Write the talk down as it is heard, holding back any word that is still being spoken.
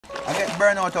I get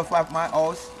burned out of my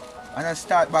house and I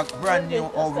start back brand new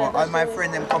over. All my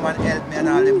friends them come and help me and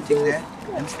all them things there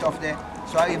and stuff there.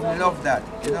 So I even love that,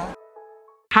 you know.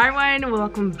 Hi everyone,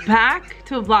 welcome back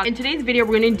to a vlog. In today's video,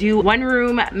 we're gonna do one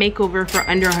room makeover for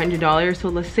under $100. So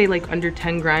let's say like under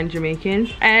 10 grand Jamaican.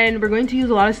 And we're going to use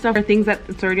a lot of stuff for things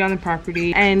that's already on the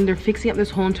property. And they're fixing up this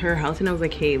whole entire house. And I was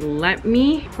like, hey, let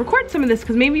me record some of this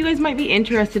because maybe you guys might be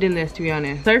interested in this, to be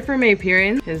honest. Sorry for my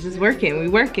appearance. It's just working, we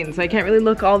working. So I can't really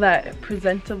look all that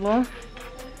presentable.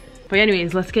 But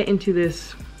anyways, let's get into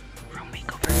this room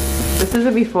makeover. This is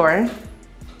a before.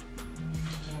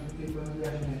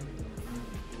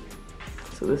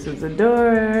 So this is the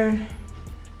door.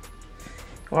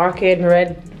 Walk in,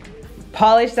 red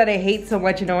polish that I hate so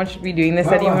much, and no one should be doing this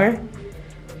anymore.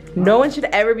 No one should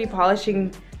ever be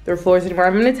polishing their floors anymore.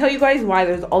 I'm gonna tell you guys why.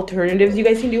 There's alternatives you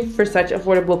guys can do for such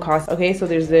affordable costs. Okay, so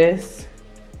there's this.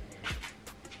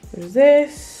 There's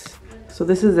this. So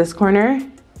this is this corner.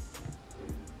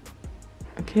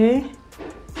 Okay.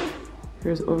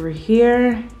 There's over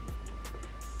here.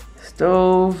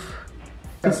 Stove.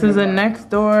 This is the next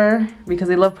door because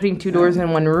they love putting two doors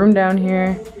in one room down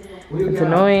here. It's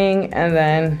annoying. And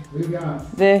then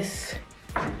this.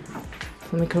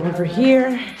 Let me come over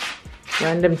here.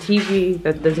 Random TV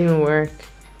that doesn't even work.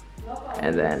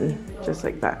 And then just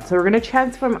like that. So we're gonna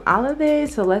transform all of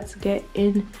this. So let's get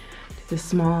into the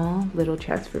small little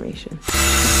transformation.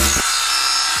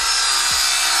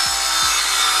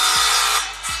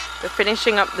 They're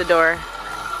finishing up the door.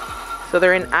 So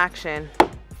they're in action.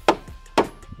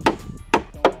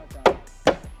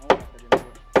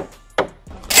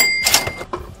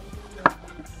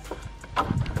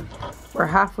 We're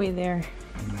halfway there.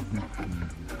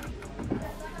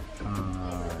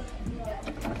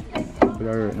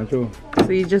 So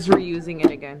he's just reusing it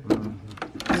again.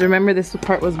 Because remember, this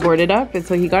part was boarded up, and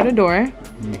so he got a door,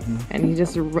 and he's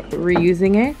just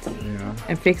reusing it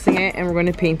and fixing it, and we're going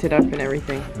to paint it up and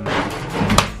everything.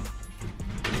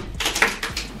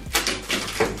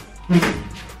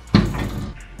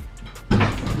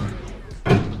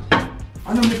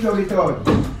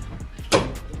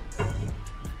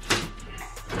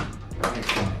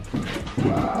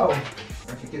 Wow.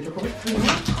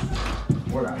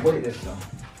 Wait this time.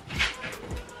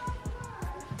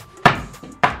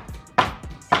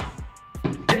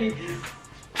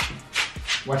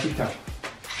 Watch it out.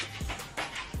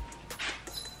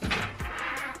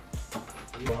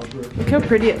 Look how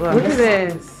pretty it looks. Look at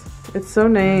this. It's so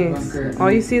nice.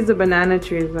 All you see is the banana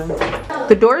trees then.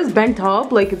 The door is bent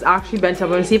up, like it's actually bent up.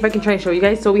 I'm gonna see if I can try and show you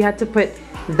guys. So we had to put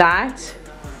that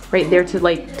right there to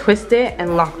like twist it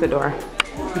and lock the door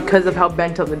because of how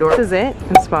bent up the door. This is it.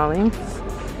 It's falling.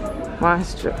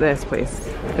 Watch this place.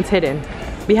 It's hidden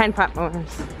behind platforms.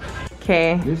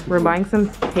 Okay, we're buying some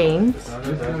paint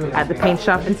at the paint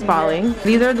shop in Spalding.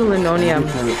 These are the linoleum.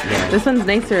 This one's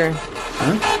nicer.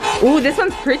 Huh? Ooh, this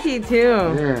one's pretty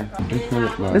too. Yeah,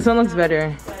 this one looks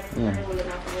better. Yeah.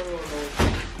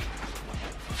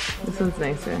 This one's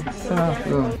nicer.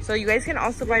 So you guys can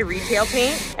also buy retail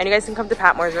paint, and you guys can come to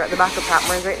Patmore's. We're at the back of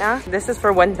Patmore's right now. This is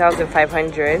for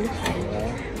 $1,500.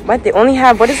 But they only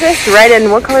have, what is this? Red, and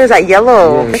what color is that?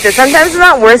 Yellow. Yeah. Sometimes it's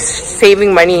not worth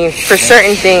saving money for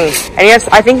certain things. And yes,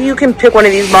 I think you can pick one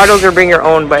of these bottles or bring your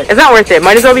own, but it's not worth it.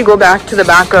 Might as well we go back to the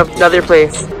back of the other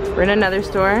place. We're in another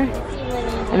store,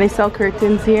 and they sell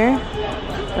curtains here.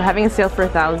 We're having a sale for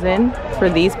 $1,000 for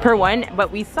these per one,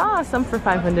 but we saw some for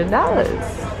 $500.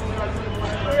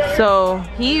 So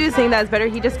he was saying that it's better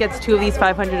he just gets two of these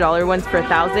 $500 ones for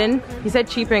 $1,000. He said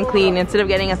cheaper and clean instead of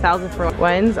getting $1,000 for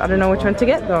ones. I don't know which one to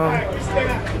get though.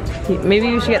 Maybe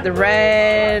you should get the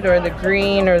red or the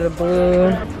green or the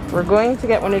blue. We're going to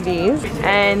get one of these,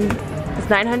 and it's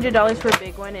 $900 for a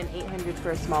big one and $800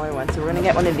 for a smaller one. So we're gonna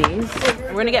get one of these.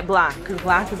 We're gonna get black because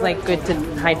black is like good to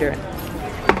hide dirt.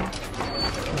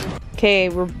 Okay,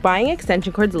 we're buying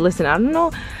extension cords. Listen, I don't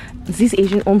know. It's these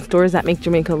Asian-owned stores that make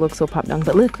Jamaica look so pop down.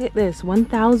 But look at this,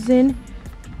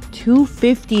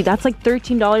 $1,250. That's like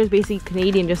 $13 basically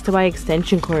Canadian just to buy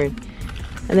extension cord.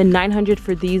 And then $900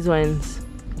 for these ones.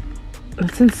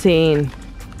 That's insane.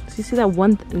 So you see that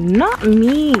one? Not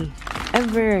me,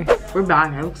 ever. We're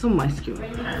back. I look so muscular.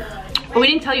 But we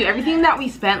didn't tell you, everything that we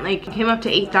spent like came up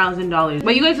to $8,000.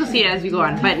 But you guys will see it as we go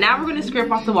on. But now we're gonna scrape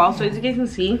off the wall. So as you guys can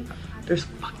see, there's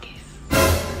fungus.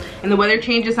 And the weather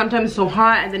changes, sometimes so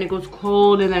hot and then it goes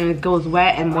cold and then it goes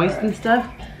wet and moist and stuff.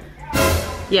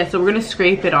 Yeah, so we're gonna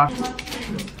scrape it off.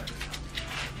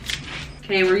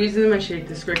 Okay, we're using the machine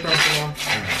to scrape off the wall.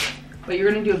 But you're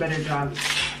gonna do a better job.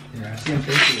 Yeah, I see him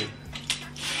faithfully.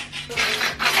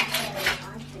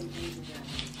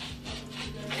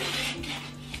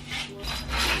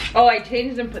 Oh, I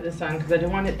changed and put this on because I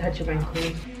didn't want it touching my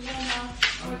clothes.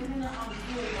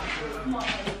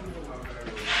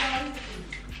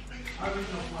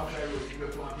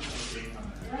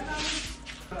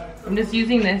 I'm just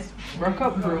using this broke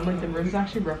up broom, like the room's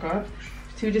actually broke up,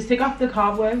 to just take off the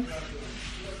cobwebs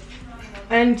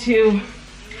and to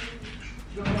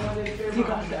take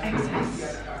off the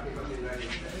excess.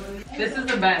 This is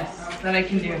the best that I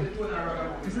can do.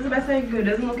 This is the best that I can do. It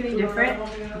doesn't look any different,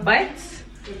 but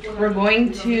we're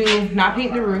going to not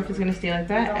paint the roof. It's gonna stay like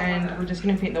that, and we're just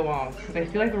gonna paint the walls because I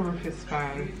feel like the roof is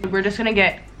fine. We're just gonna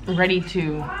get ready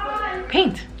to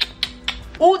paint.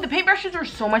 Oh, the paintbrushes are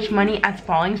so much money at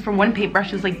Spallings. For one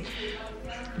paintbrush is like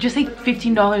just like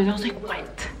 $15. I was like,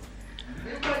 what?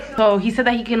 So he said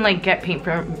that he can like get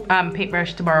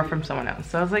paintbrush to borrow from someone else.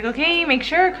 So I was like, okay, make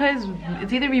sure, because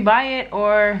it's either we buy it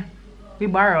or we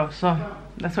borrow. So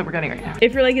that's what we're getting right now.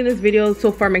 If you're liking this video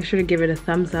so far, make sure to give it a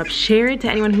thumbs up. Share it to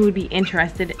anyone who would be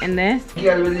interested in this.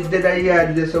 Yeah, well, it's dead I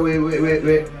had this, so we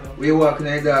walking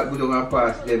like that, go down and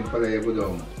pass them for like go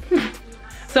down.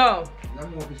 So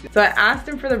I asked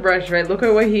him for the brush, right? Look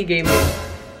at what he gave me.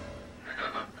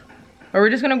 Or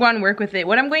we're just gonna go on and work with it.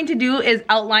 What I'm going to do is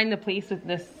outline the place with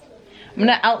this. I'm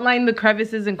gonna outline the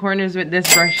crevices and corners with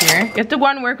this brush here. You have to go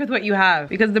on and work with what you have,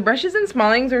 because the brushes in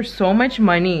Smallings are so much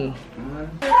money.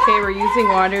 Okay, we're using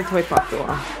water to wipe off the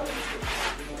wall.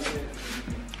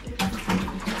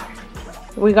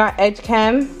 We got Edge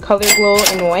Cam Color Glow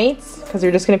in whites, because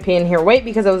we're just gonna paint in here white,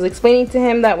 because I was explaining to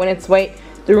him that when it's white,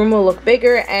 the room will look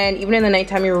bigger, and even in the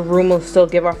nighttime, your room will still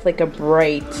give off like a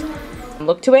bright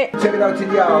look to it. Check it out in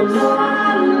the house.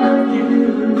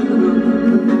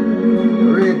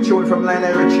 Real tune from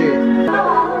Lionel Richie.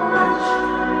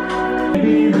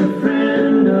 Be the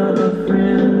friend of a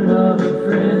friend of a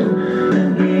friend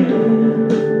again.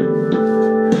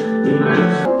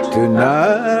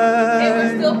 Tonight. And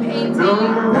we're still painting.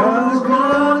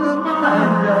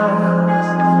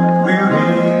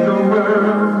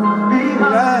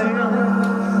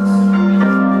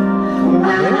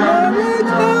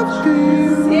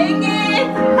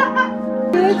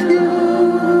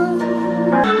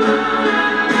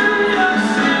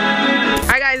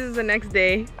 The next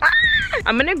day.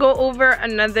 I'm gonna go over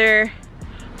another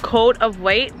coat of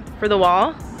white for the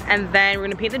wall, and then we're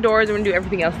gonna paint the doors. We're gonna do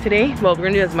everything else today. Well, we're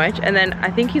gonna do as much, and then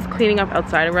I think he's cleaning up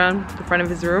outside around the front of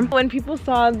his room. When people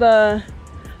saw that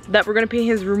we're gonna paint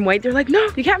his room white, they're like, no,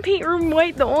 you can't paint room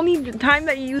white. The only time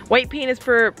that you use white paint is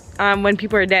for when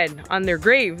people are dead on their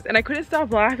graves. And I couldn't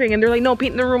stop laughing, and they're like, no,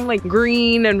 paint the room like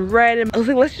green and red. And I was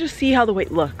like, let's just see how the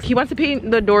white looks. He wants to paint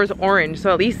the doors orange,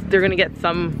 so at least they're gonna get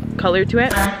some color to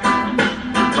it.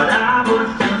 But I was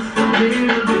just a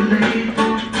little bit late.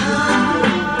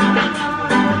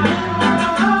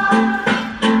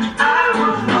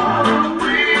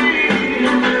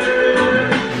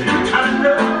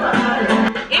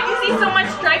 If you see so much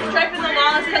stripe in the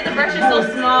wall, it's because the brush is so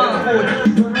small.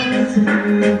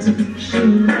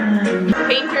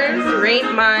 Painters, rate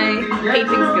my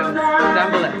painting skills down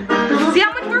below. See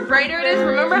how much more brighter it is?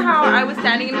 Remember how I was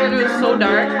standing in here and it was so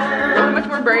dark? How much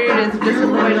more brighter it is just with the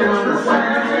white alone.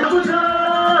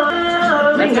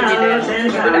 That's what we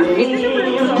did. But I'm painting it.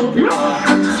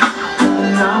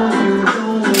 Now you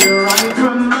know you're right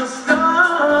from the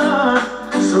start.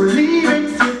 So leave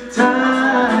it to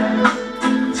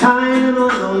time. Time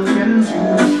alone can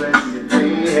choose when you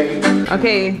play.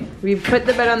 Okay, we put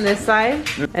the bed on this side,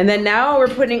 and then now we're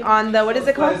putting on the, what is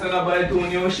it called?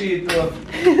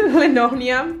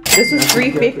 Linoleum. This was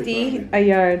 $3.50 a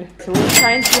yard. So we'll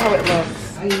try and see how it looks.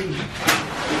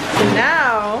 So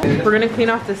now we're gonna clean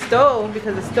off the stove,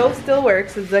 because the stove still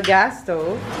works. It's a gas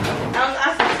stove. I was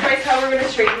asking Spice how we're gonna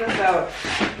straighten this out.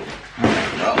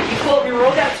 We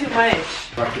rolled out too much.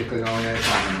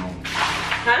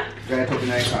 Huh?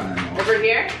 Over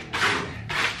here?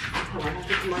 Oh, I have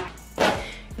to come up.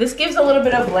 This gives a little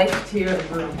bit of life to your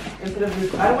room instead of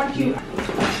this. I don't want you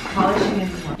polishing it.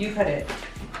 You cut it.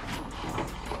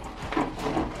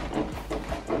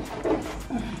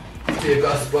 Take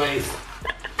us Spice.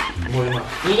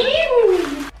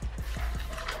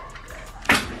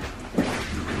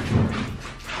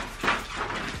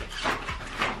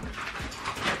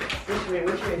 Which way?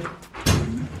 Which way?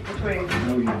 Which way?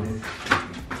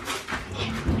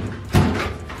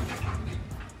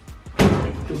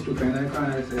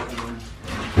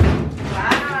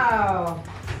 Wow.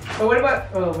 But what about,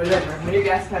 oh, whatever. When your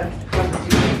gas comes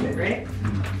to it, right?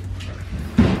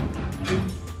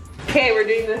 Okay, we're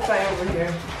doing this side over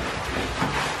here.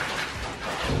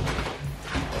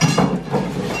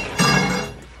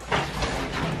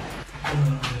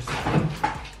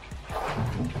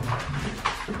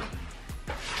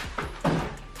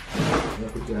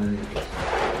 underneath it.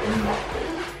 You know.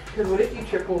 Because what if you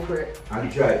trip over it?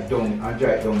 And dry it down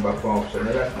back off. So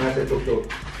now that's nice and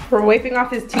took. We're wiping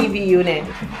off his TV unit.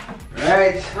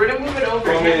 Right. We're gonna move it over.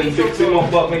 Come in and fix him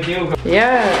up, but make you.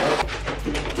 Yeah.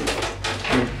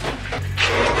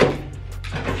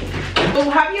 So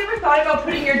have you ever thought about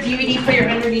putting your DVD player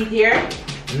underneath here?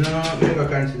 No, never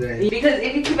consider it. Because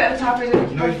if you keep it at the top, it's gonna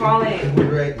keep on falling.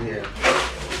 Right there.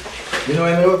 You know,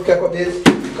 I love to pick up this.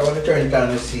 I want to turn it on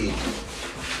and see.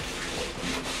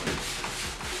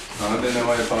 I don't know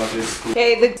why I found this.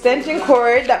 Okay, the extension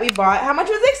cord that we bought. How much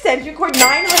was the extension cord?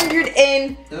 900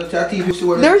 in.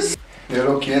 There's. You're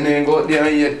lucky and then go there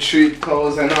and you treat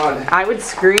clothes and all that. I would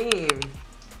scream.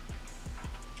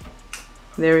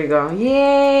 There we go.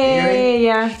 Yay!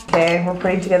 Yeah. Okay, we're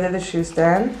putting together the shoe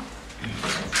stand.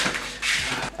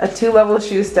 A 2-level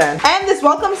shoe stand. And this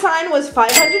welcome sign was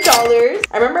 $500.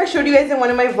 I remember I showed you guys in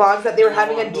one of my vlogs that they were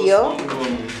having a deal.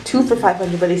 2 for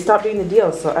 $500, but they stopped doing the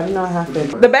deal, so I don't know what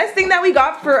happened. The best thing that we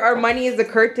got for our money is the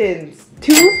curtains.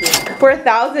 2 for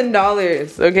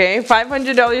 $1,000, okay?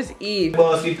 $500 each.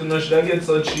 Boss, you know, should I get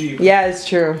so cheap? Yeah, it's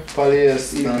true.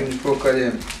 Polyester,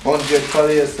 100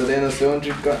 polyester, then I say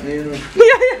 100 cotton, you know.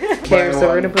 Okay, so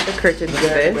we're gonna put the curtains in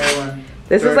this.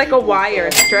 This is like a wire,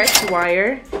 a stretch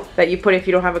wire that you put if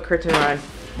you don't have a curtain rod.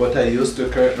 But I used the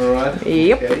curtain rod.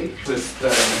 Yep. Okay. Just,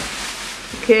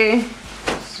 okay.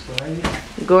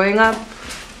 Going up.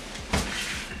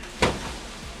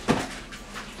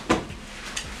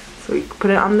 So we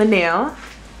put it on the nail.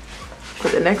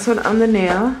 Put the next one on the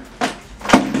nail.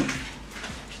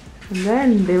 And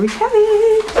then there we have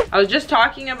it. I was just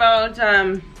talking about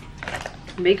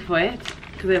Bigfoot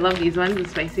because I love these ones, the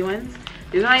spicy ones.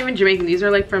 These are not even Jamaican, these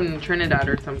are like from Trinidad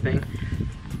or something.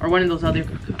 Or one of those other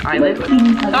islands. So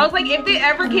I was like, if they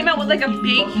ever came out with like a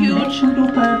big, huge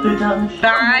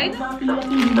bag,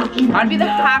 I'd be the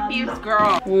happiest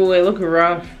girl. Ooh, they look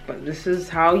rough, but this is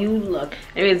how you look.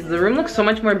 Anyways, the room looks so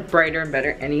much more brighter and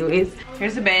better anyways.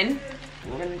 Here's the bin.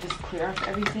 We're gonna just clear off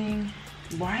everything.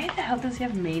 Why the hell does he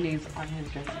have mayonnaise on his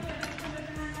dressing?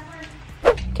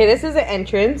 Okay, this is the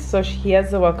entrance. So he has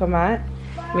the welcome mat.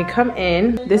 We come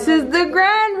in. This is the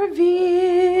grand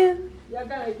reveal.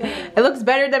 It looks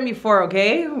better than before,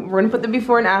 okay? We're gonna put the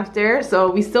before and after. So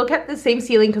we still kept the same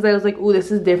ceiling because I was like, ooh,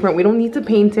 this is different. We don't need to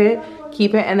paint it,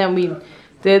 keep it. And then we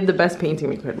did the best painting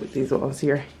we could with these walls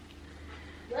here.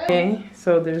 Okay,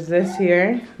 so there's this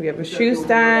here. We have a shoe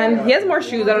stand. He has more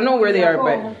shoes. I don't know where they are,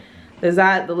 but there's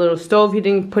that, the little stove. He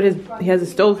didn't put he has a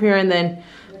stove here, and then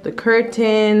the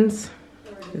curtains,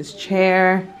 his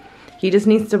chair. He just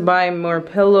needs to buy more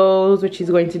pillows, which he's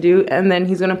going to do. And then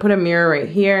he's gonna put a mirror right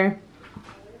here.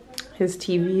 His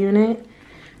TV unit.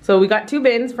 So we got 2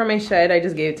 bins from my shed. I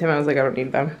just gave it to him. I was like, I don't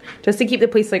need them. Just to keep the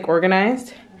place like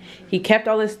organized. He kept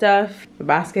all this stuff. The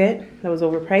basket that was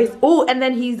overpriced. Oh, and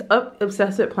then he's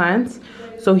obsessed with plants.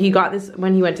 So he got this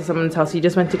when he went to someone's house. He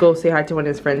just went to go say hi to one of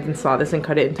his friends and saw this and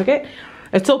cut it and took it.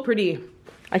 It's so pretty.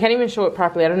 I can't even show it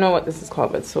properly. I don't know what this is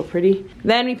called, but it's so pretty.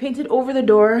 Then we painted over the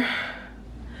door.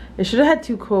 It should have had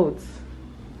 2 coats,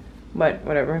 but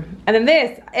whatever. And then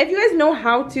this, if you guys know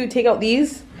how to take out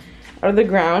these out of the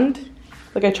ground,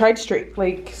 like I tried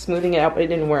smoothing it out, but it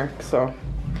didn't work. So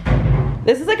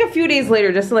this is like a few days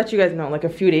later, just to let you guys know, like a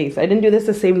few days. I didn't do this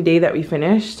the same day that we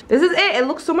finished. This is it. It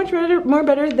looks so much more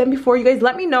better than before. You guys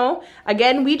let me know.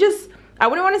 Again, I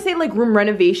wouldn't want to say like room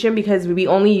renovation because we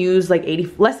only used like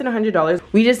less than $100.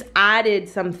 We just added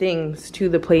some things to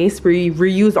the place. We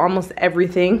reused almost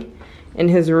everything in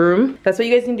his room. That's what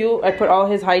you guys can do. I put all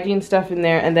his hygiene stuff in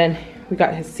there, and then we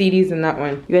got his CDs in that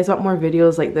one. You guys want more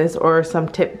videos like this or some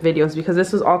tip videos because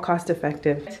this was all cost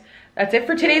effective. That's it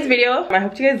for today's video. I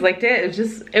hope you guys liked it.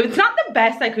 It's not the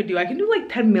best I could do. I can do like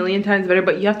 10 million times better,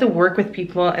 but you have to work with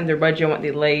people and their budget and what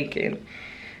they like, and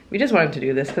we just wanted to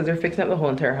do this because they're fixing up the whole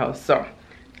entire house. So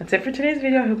that's it for today's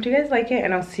video. I hope you guys like it,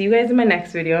 and I'll see you guys in my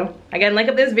next video. Again, like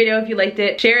up this video if you liked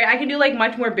it. Share it. I can do like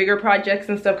much more bigger projects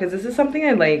and stuff because this is something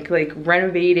I like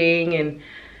renovating and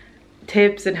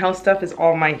tips and house stuff is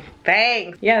all my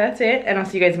thing. Yeah, that's it, and I'll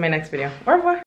see you guys in my next video. Au revoir.